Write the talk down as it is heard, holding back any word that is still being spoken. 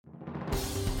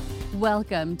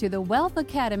Welcome to the Wealth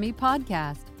Academy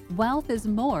podcast. Wealth is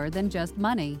more than just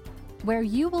money, where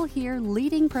you will hear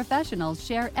leading professionals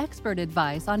share expert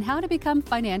advice on how to become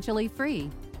financially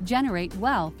free, generate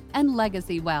wealth, and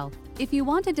legacy wealth. If you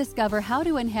want to discover how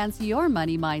to enhance your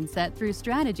money mindset through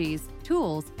strategies,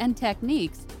 tools, and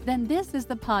techniques, then this is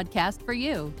the podcast for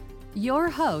you. Your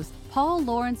host, Paul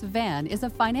Lawrence Vann, is a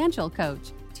financial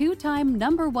coach, two-time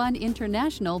 #1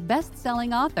 international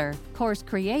best-selling author, course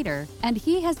creator, and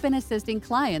he has been assisting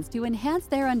clients to enhance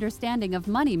their understanding of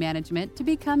money management to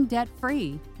become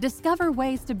debt-free, discover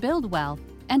ways to build wealth,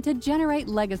 and to generate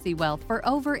legacy wealth for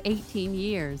over 18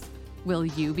 years. Will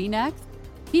you be next?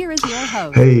 Here is your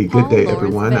host, Hey, good Paul day, Lawrence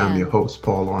everyone. Vann. I'm your host,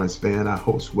 Paul Lawrence Vann. I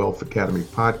host Wealth Academy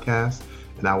podcast,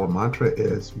 and our mantra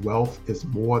is wealth is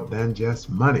more than just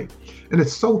money. And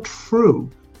it's so true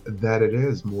that it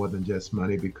is more than just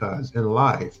money, because in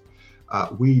life,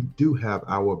 we do have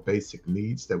our basic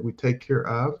needs that we take care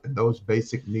of. And those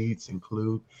basic needs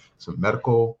include some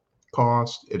medical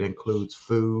costs. It includes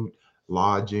food,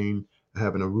 lodging,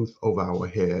 having a roof over our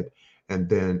head, and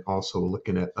then also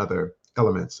looking at other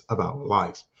elements of our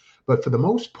life. But for the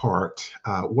most part,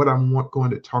 what I'm going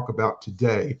to talk about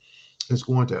today is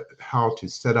how to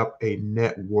set up a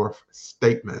net worth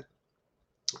statement.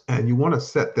 And you want to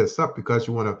set this up because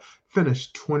you want to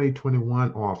finish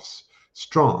 2021 off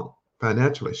strong,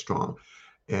 financially strong.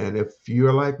 And if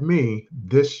you're like me,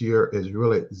 this year is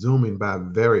really zooming by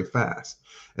very fast.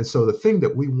 And so the thing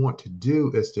that we want to do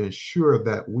is to ensure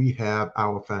that we have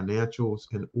our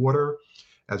financials in order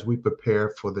as we prepare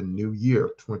for the new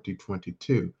year,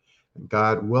 2022. And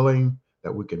God willing,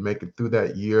 that we can make it through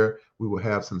that year, we will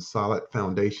have some solid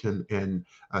foundation and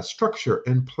structure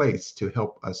in place to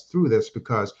help us through this,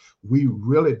 because we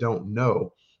really don't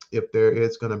know if there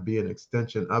is going to be an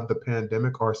extension of the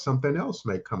pandemic or something else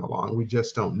may come along. We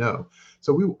just don't know.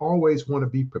 So we always want to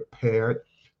be prepared.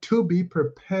 To be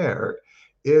prepared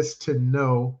is to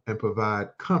know and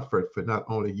provide comfort for not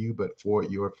only you, but for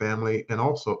your family and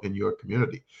also in your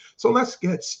community. So let's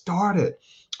get started.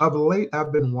 Of late,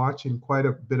 I've been watching quite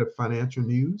a bit of financial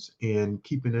news and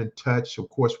keeping in touch. Of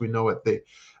course, we know at the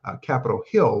Capitol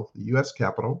Hill, the U.S.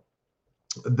 Capitol,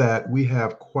 that we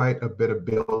have quite a bit of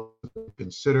bills to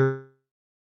consider,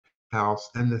 House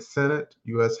and the Senate,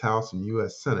 U.S. House and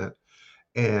U.S. Senate.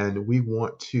 And we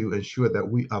want to ensure that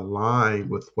we align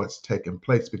with what's taking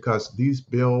place, because these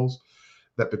bills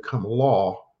that become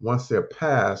law, once they're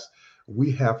passed, we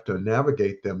have to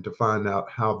navigate them to find out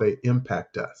how they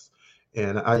impact us.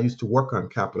 And I used to work on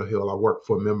Capitol Hill. I worked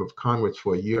for a member of Congress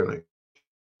for a year in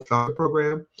a fellow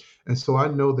program. And so I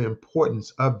know the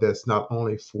importance of this, not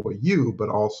only for you, but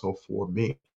also for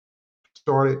me.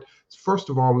 First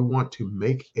of all, we want to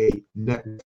make a net,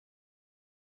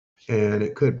 and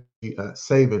it could be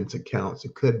savings accounts.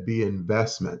 It could be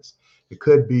investments. It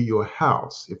could be your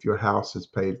house, if your house is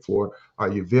paid for, or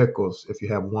your vehicles, if you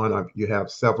have one or you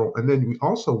have several. And then we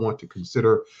also want to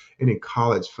consider any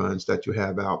college funds that you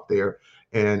have out there.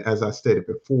 And as I stated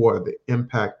before, the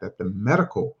impact that the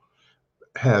medical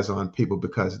has on people,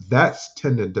 because that's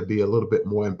tended to be a little bit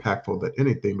more impactful than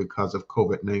anything because of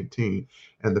COVID-19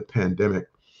 and the pandemic.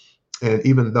 And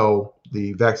even though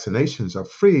the vaccinations are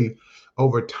free,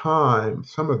 over time,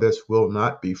 some of this will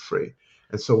not be free.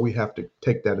 And so we have to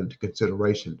take that into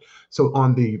consideration. So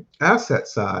on the asset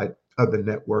side of the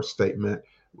net worth statement,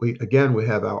 we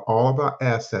have all of our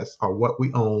assets are what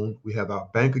we own. We have our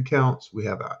bank accounts, we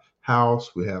have our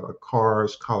house, we have our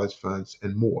cars, college funds,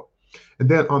 and more. And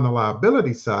then on the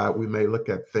liability side, we may look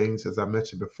at things, as I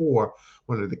mentioned before,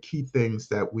 one of the key things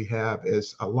that we have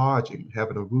is a lodging,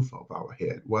 having a roof over our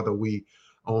head, whether we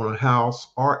own a house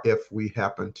or if we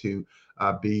happen to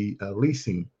be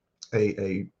leasing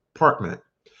a apartment.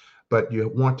 But you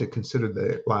want to consider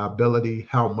the liability,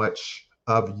 how much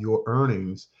of your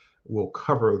earnings will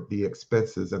cover the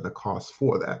expenses and the costs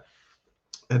for that.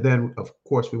 And then, of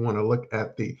course, we want to look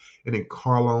at any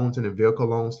car loans and vehicle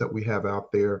loans that we have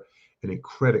out there, any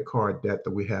credit card debt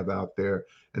that we have out there,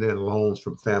 and then loans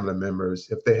from family members,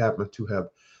 if they happen to have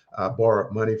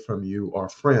borrowed money from you, or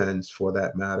friends for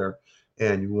that matter,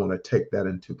 and you want to take that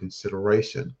into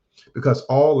consideration. Because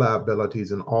all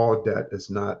liabilities and all debt is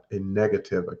not a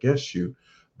negative against you,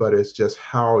 but it's just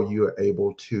how you're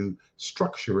able to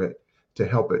structure it to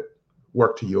help it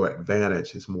work to your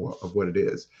advantage is more of what it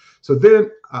is. So then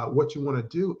what you want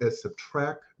to do is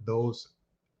subtract those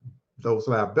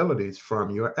liabilities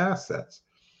from your assets.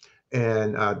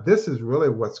 And this is really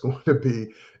what's going to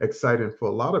be exciting for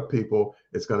a lot of people.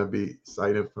 It's going to be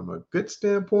exciting from a good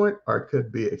standpoint, or it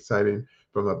could be exciting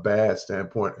from a bad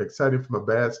standpoint. Exciting from a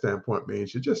bad standpoint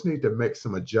means you just need to make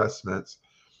some adjustments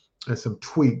and some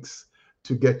tweaks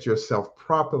to get yourself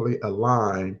properly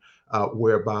aligned,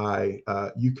 whereby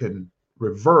you can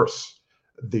reverse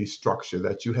the structure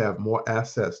that you have more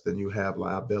assets than you have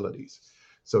liabilities.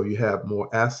 So you have more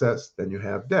assets than you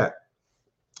have debt.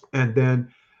 And then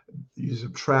you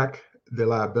subtract the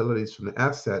liabilities from the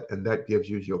asset, and that gives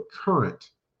you your current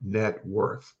net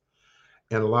worth.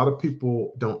 And a lot of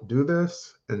people don't do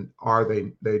this, and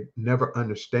they never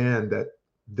understand that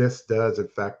this does in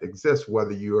fact exist,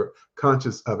 whether you're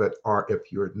conscious of it or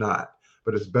if you're not.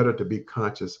 But it's better to be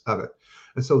conscious of it.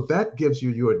 And so that gives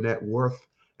you your net worth.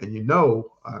 And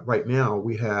right now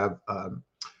we have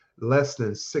less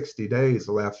than 60 days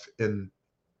left in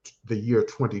the year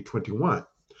 2021.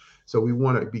 So we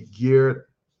want to be geared,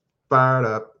 fired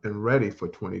up, and ready for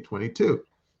 2022.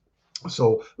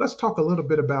 So let's talk a little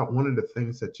bit about one of the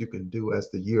things that you can do as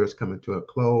the year is coming to a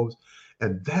close,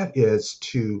 and that is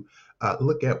to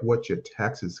look at what your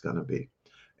taxes is going to be.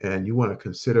 And you want to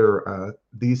consider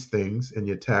these things in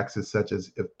your taxes, such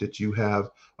as did you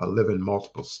live in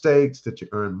multiple states, did you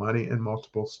earn money in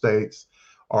multiple states,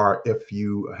 or if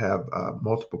you have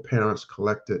multiple parents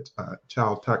collected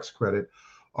child tax credit,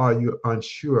 are you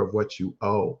unsure of what you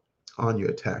owe on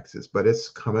your taxes? But it's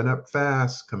coming up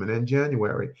fast, coming in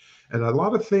January. And a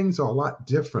lot of things are a lot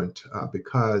different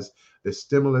because the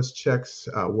stimulus checks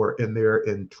were in there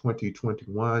in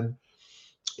 2021.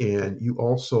 And you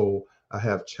also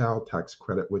have child tax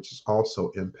credit, which is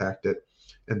also impacted.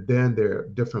 And then there are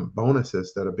different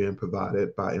bonuses that are being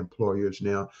provided by employers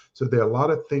now. So there are a lot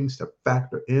of things to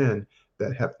factor in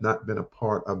that have not been a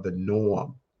part of the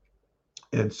norm.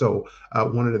 And so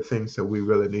one of the things that we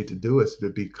really need to do is to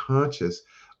be conscious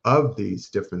of these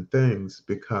different things,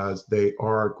 because they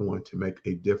are going to make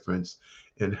a difference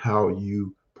in how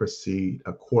you proceed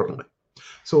accordingly.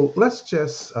 So let's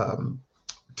just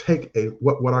take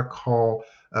what I call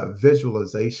a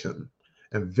visualization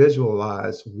and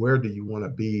visualize where do you want to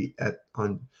be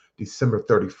on December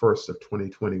 31st of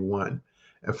 2021.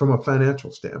 And from a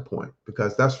financial standpoint,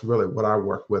 because that's really what I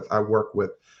work with. I work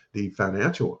with the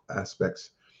financial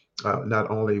aspects, not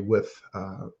only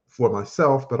for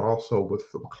myself, but also with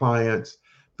clients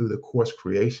through the course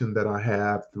creation that I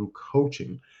have, through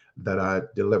coaching that I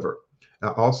deliver.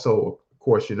 Also, of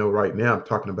course, right now I'm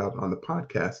talking about on the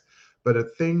podcast, but the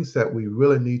things that we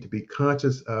really need to be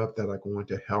conscious of that are going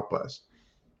to help us.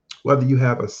 Whether you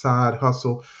have a side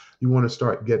hustle, you want to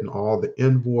start getting all the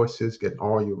invoices, getting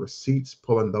all your receipts,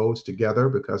 pulling those together,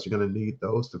 because you're going to need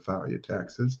those to file your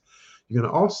taxes. You're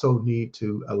going to also need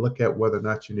to look at whether or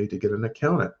not you need to get an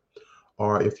accountant,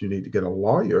 or if you need to get a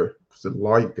lawyer, because a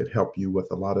lawyer could help you with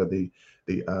a lot of the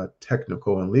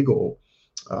technical and legal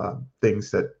things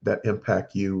that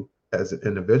impact you as an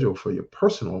individual for your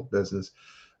personal business,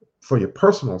 for your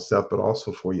personal self, but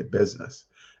also for your business.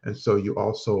 And so you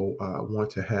also want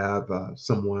to have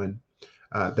someone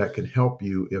that can help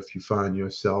you if you find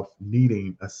yourself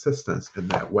needing assistance in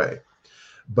that way.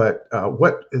 But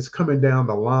what is coming down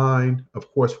the line,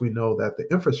 of course, we know that the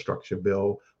infrastructure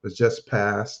bill was just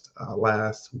passed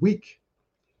last week.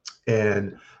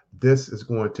 And this is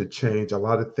going to change a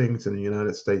lot of things in the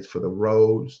United States for the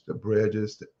roads, the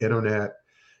bridges, the internet.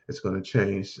 It's going to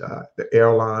change the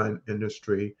airline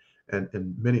industry and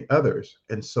many others.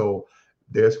 And so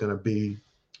there's going to be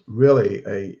really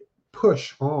a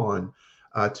push on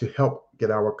to help get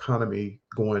our economy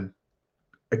going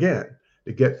again,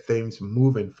 to get things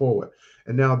moving forward.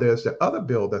 And now there's the other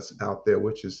bill that's out there,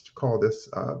 which is called this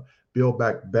Build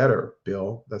Back Better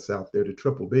bill that's out there, the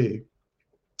Triple B.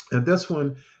 And this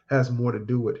one has more to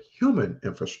do with human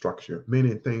infrastructure,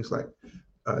 meaning things like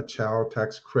child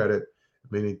tax credit,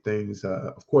 meaning things,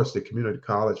 of course, the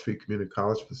free community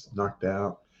college was knocked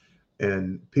out,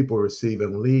 and people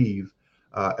receiving leave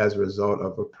as a result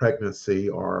of a pregnancy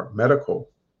or medical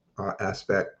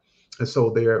aspect. And so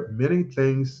there are many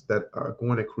things that are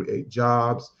going to create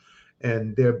jobs,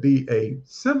 and there be a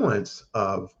semblance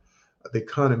of the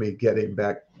economy getting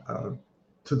back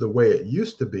to the way it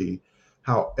used to be.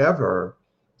 However,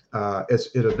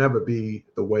 it'll never be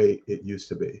the way it used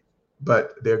to be.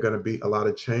 But there are going to be a lot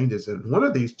of changes. And one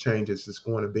of these changes is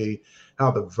going to be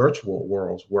how the virtual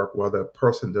worlds work, whether a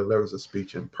person delivers a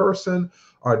speech in person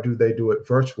or do they do it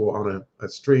virtual on a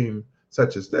stream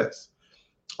such as this.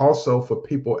 Also, for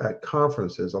people at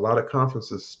conferences, a lot of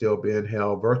conferences still being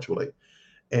held virtually.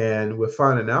 And we're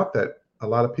finding out that a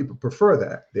lot of people prefer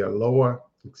that. There are lower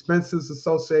expenses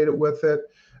associated with it,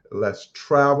 less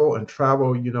travel. And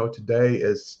travel, today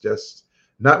is just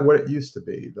not what it used to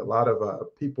be. A lot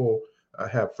of people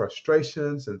have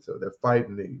frustrations, and so they're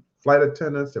fighting the flight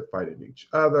attendants, they're fighting each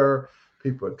other.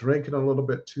 People are drinking a little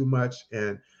bit too much,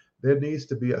 and there needs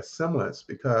to be a semblance,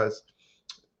 because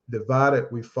divided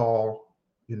we fall,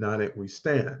 united we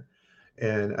stand.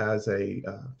 And as a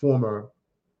former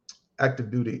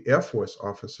active duty Air Force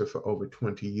officer for over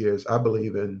 20 years, I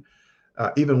believe in,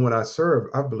 even when I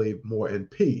served, I believe more in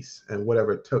peace and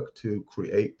whatever it took to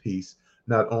create peace,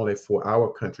 not only for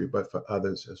our country, but for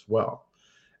others as well.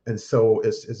 And so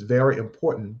it's very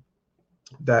important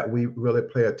that we really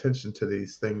pay attention to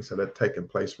these things that are taking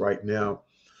place right now.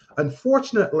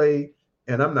 Unfortunately,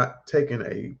 and I'm not taking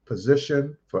a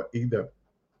position for either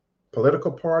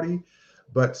political party,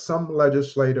 but some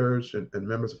legislators and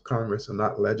members of Congress are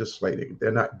not legislating,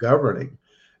 they're not governing.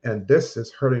 And this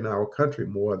is hurting our country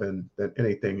more than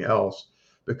anything else,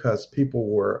 because people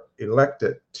were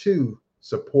elected to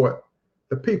support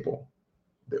the people,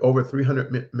 the over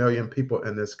 300 million people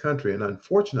in this country. And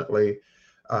unfortunately,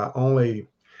 only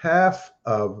half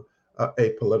of a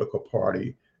political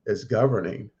party is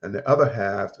governing, and the other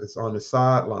half is on the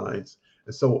sidelines.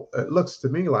 And so it looks to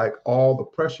me like all the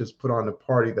pressure is put on the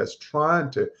party that's trying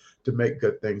to make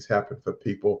good things happen for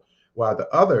people, while the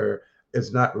other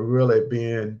is not really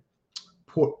being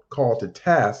called to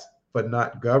task for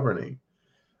not governing.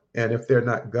 And if they're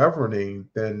not governing,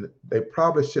 then they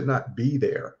probably should not be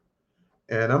there.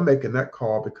 And I'm making that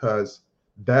call because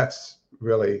that's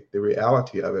really the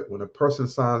reality of it. When a person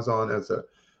signs on as a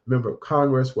member of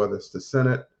Congress, whether it's the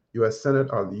Senate, U.S. Senate,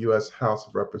 or the U.S. House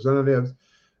of Representatives,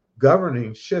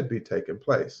 governing should be taking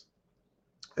place.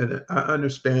 And I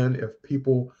understand if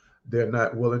people, they're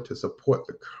not willing to support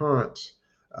the current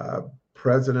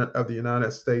president of the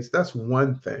United States, that's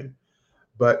one thing.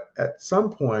 But at some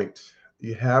point,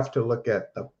 you have to look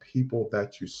at the people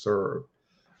that you serve.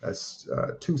 As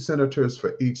 2 senators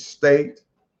for each state,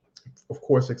 of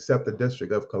course, except the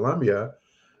District of Columbia,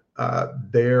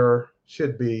 there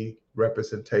should be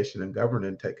representation and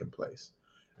governing taking place.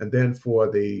 And then for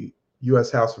the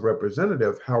U.S. House of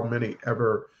Representatives, how many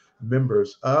ever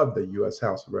members of the U.S.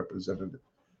 House of Representatives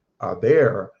are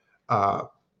there,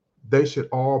 they should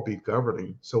all be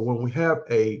governing. So when we have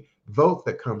a vote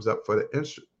that comes up for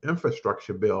the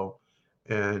infrastructure bill,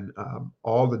 and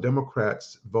all the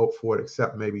Democrats vote for it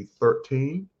except maybe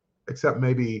 13, except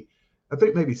maybe, I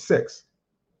think maybe 6.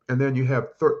 And then you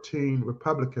have 13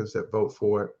 Republicans that vote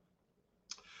for it.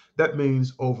 That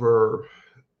means over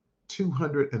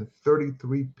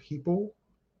 233 people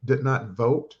did not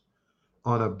vote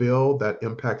on a bill that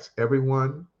impacts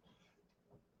everyone.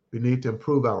 We need to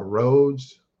improve our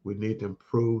roads. We need to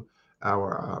improve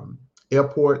our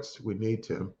airports. We need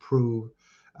to improve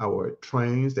our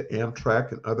trains, the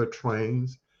Amtrak and other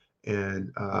trains.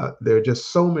 And there are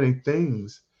just so many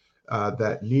things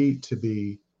that need to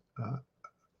be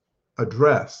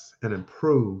addressed and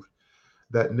improved,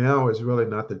 that now is really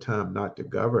not the time not to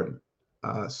govern.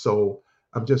 So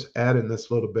I'm just adding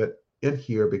this little bit in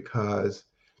here because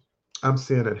I'm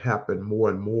seeing it happen more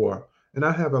and more. And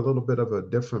I have a little bit of a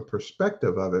different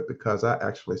perspective of it because I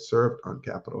actually served on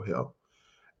Capitol Hill.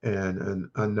 And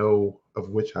I know of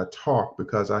which I talk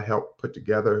because I helped put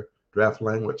together draft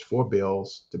language for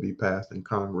bills to be passed in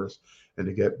Congress and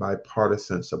to get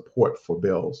bipartisan support for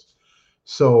bills.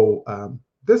 So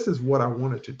this is what I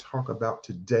wanted to talk about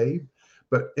today.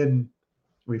 But in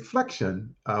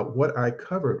reflection, what I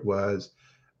covered was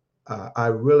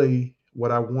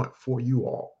what I want for you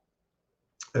all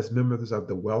as members of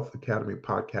the Wealth Academy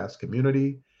podcast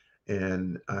community,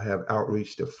 and I have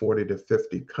outreach to 40 to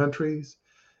 50 countries,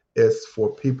 is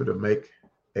for people to make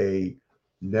a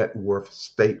net worth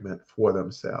statement for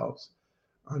themselves.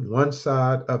 On one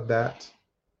side of that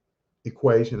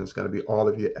equation is going to be all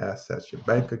of your assets, your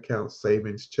bank account,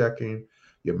 savings, checking,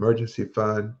 your emergency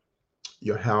fund,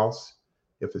 your house,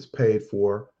 if it's paid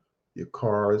for, your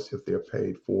cars, if they're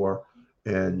paid for,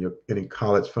 and any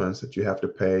college funds that you have to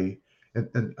pay,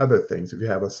 and other things. If you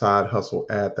have a side hustle,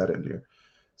 add that in there.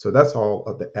 So that's all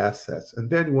of the assets. And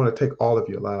then you want to take all of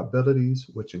your liabilities,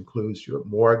 which includes your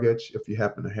mortgage, if you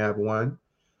happen to have one.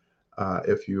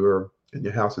 If your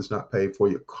house is not paid for,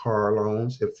 your car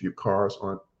loans, if your cars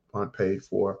aren't paid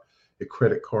for, your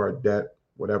credit card debt,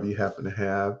 whatever you happen to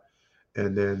have,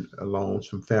 and then loans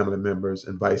from family members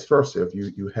and vice versa. If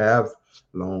you have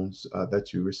loans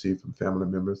that you receive from family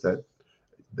members that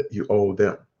you owe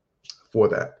them for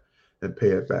that and pay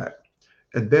it back.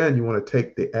 And then you want to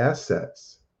take the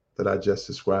assets that I just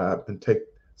described and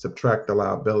subtract the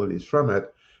liabilities from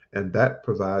it, and that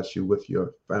provides you with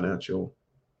your financial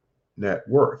net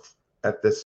worth at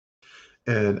this.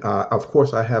 And of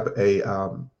course, I have a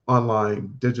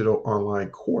digital online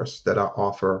course that I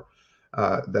offer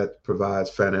that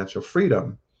provides financial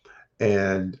freedom.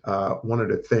 And one of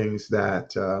the things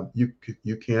that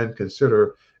you can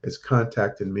consider is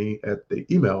contacting me at the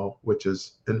email, which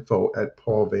is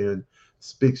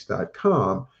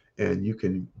info@paulvanspeaks.com, and you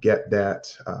can get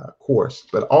that course.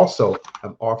 But also,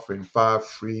 I'm offering 5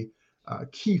 free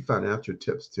key financial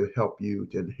tips to help you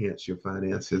to enhance your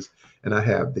finances, and I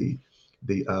have the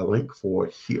link for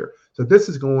it here. So this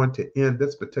is going to end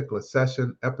this particular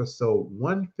session, episode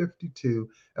 152.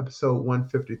 Episode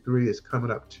 153 is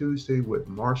coming up Tuesday with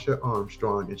Marsha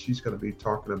Armstrong, and she's going to be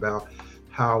talking about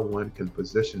how one can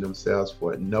position themselves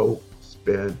for a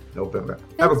no-spend November.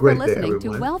 Have a great day, everyone. Thanks for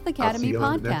listening to Wealth Academy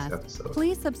Podcast.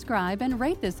 Please subscribe and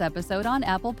rate this episode on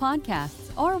Apple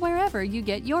Podcasts or wherever you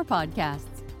get your podcasts.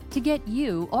 To get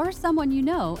you or someone you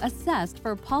know assessed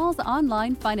for Paul's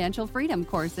online financial freedom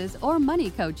courses or money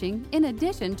coaching, in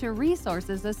addition to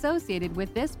resources associated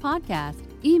with this podcast,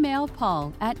 email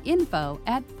Paul at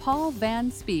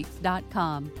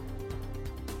info@paulvanspeaks.com.